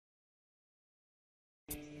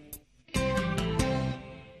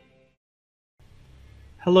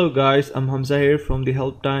Hello guys, I'm Hamza here from the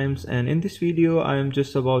Help Times, and in this video I am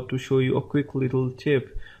just about to show you a quick little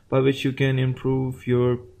tip by which you can improve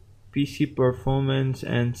your PC performance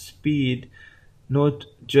and speed, not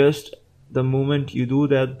just the moment you do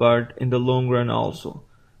that but in the long run also.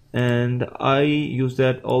 And I use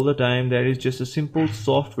that all the time. That is just a simple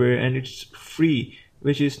software and it's free,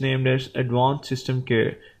 which is named as Advanced System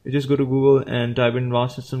Care. You just go to Google and type in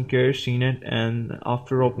Advanced System Care CNET, and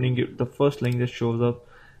after opening it, the first link that shows up,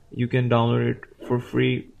 you can download it for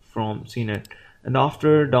free from CNET. And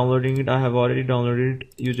after downloading it, I have already downloaded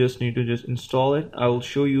it, you just need to just install it. I will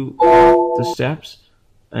show you the steps,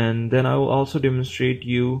 and then I will also demonstrate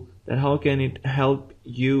you that how can it help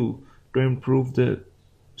you to improve the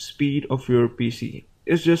speed of your PC.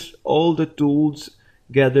 It's just all the tools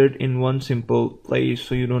gathered in one simple place,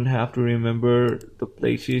 so you don't have to remember the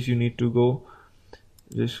places you need to go.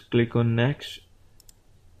 Just click on next,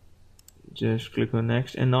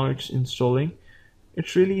 and now it's installing.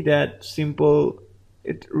 It's really that simple.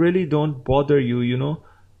 It really don't bother you,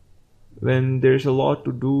 when there's a lot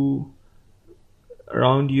to do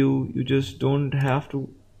around you. You just don't have to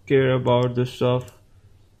care about the stuff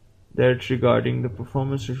that's regarding the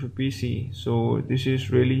performance of your PC. So this is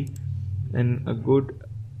really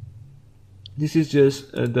this is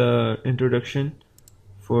just the introduction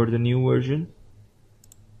for the new version.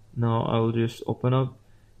 Now I will just open up.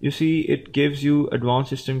 You see, it gives you Advanced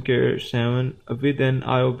System Care 7 with an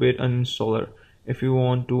IO-bit uninstaller. If you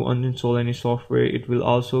want to uninstall any software, it will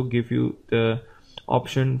also give you the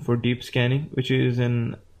option for deep scanning, which is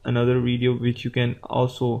in another video which you can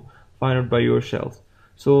also find out by yourself.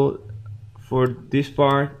 So for this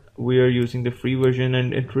part, we are using the free version,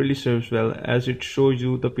 and it really serves well as it shows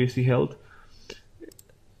you the PC health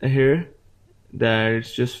here, that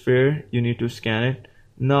it's just fair. You need to scan it.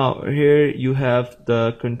 Now here you have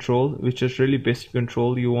the control, which is really basic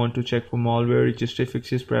control. You want to check for malware, registry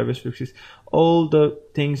fixes, privacy fixes, all the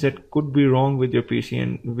things that could be wrong with your PC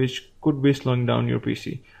and which could be slowing down your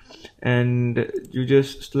PC. And you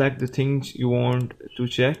just select the things you want to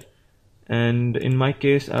check, and in my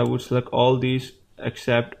case I would select all these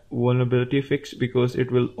except vulnerability fix, because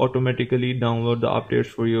it will automatically download the updates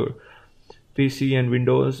for your PC and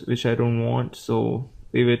Windows, which I don't want. So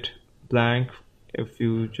leave it blank if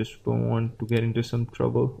you just don't want to get into some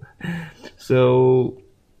trouble. So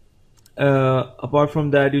apart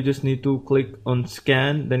from that, you just need to click on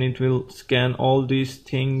scan, then it will scan all these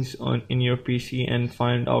things in your PC and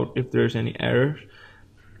find out if there's any errors,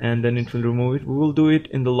 and then it will remove it. We will do it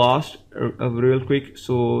in the last real quick.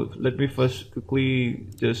 So let me first quickly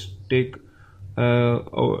just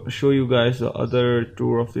or show you guys the other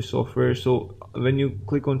tour of the software. So when you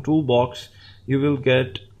click on Toolbox, you will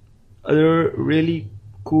get other really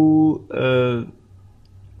cool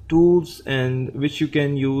tools, and which you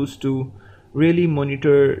can use to really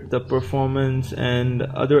monitor the performance and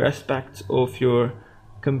other aspects of your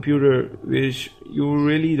computer, which you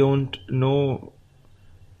really don't know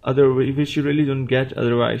which you really don't get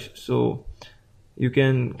otherwise. So you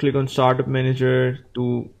can click on Startup Manager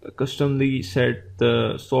to customly set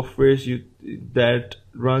the softwares that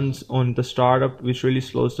runs on the startup, which really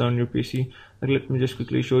slows down your PC. Like, let me just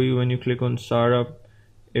quickly show you. When you click on startup,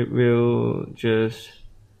 it will just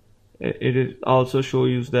also shows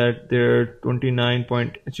you that there are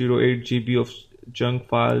 29.08 GB of junk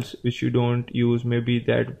files which you don't use, maybe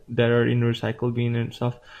that are in recycle bin and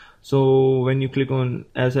stuff. So when you click on,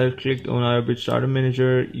 as I clicked on IO-bit Startup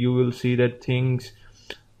Manager, you will see that things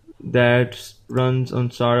that runs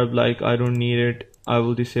on startup, like I don't need it, I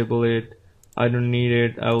will disable it. I don't need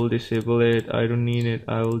it, I will disable it. I don't need it,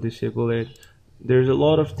 I will disable it. There's a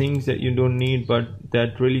lot of things that you don't need, but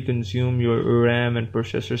that really consume your RAM and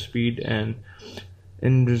processor speed, and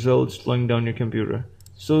in results slowing down your computer.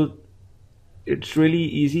 So it's really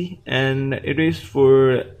easy, and it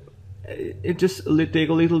just take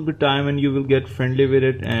a little bit time, and you will get friendly with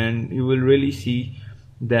it, and you will really see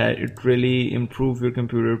that it really improves your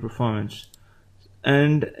computer performance.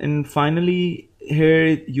 And finally, here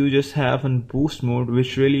you just have a boost mode,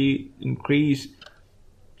 which really increase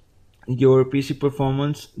your PC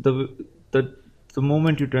performance the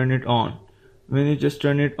moment you turn it on. When you just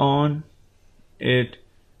turn it on, it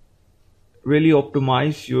really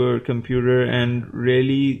optimize your computer and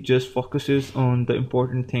really just focuses on the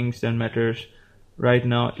important things that matters right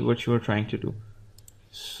now, what you are trying to do.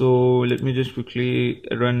 So let me just quickly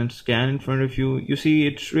run and scan in front of you. You see,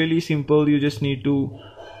 it's really simple. You just need to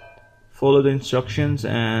follow the instructions,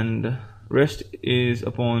 and rest is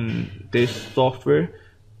upon this software,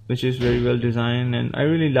 which is very well designed, and I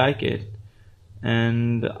really like it.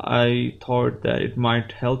 and I thought that it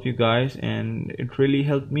might help you guys, and it really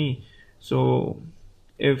helped me. So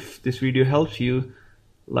if this video helps you,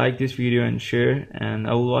 like this video and share, and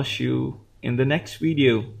I will watch you in the next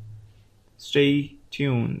video. Stay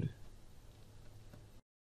tuned.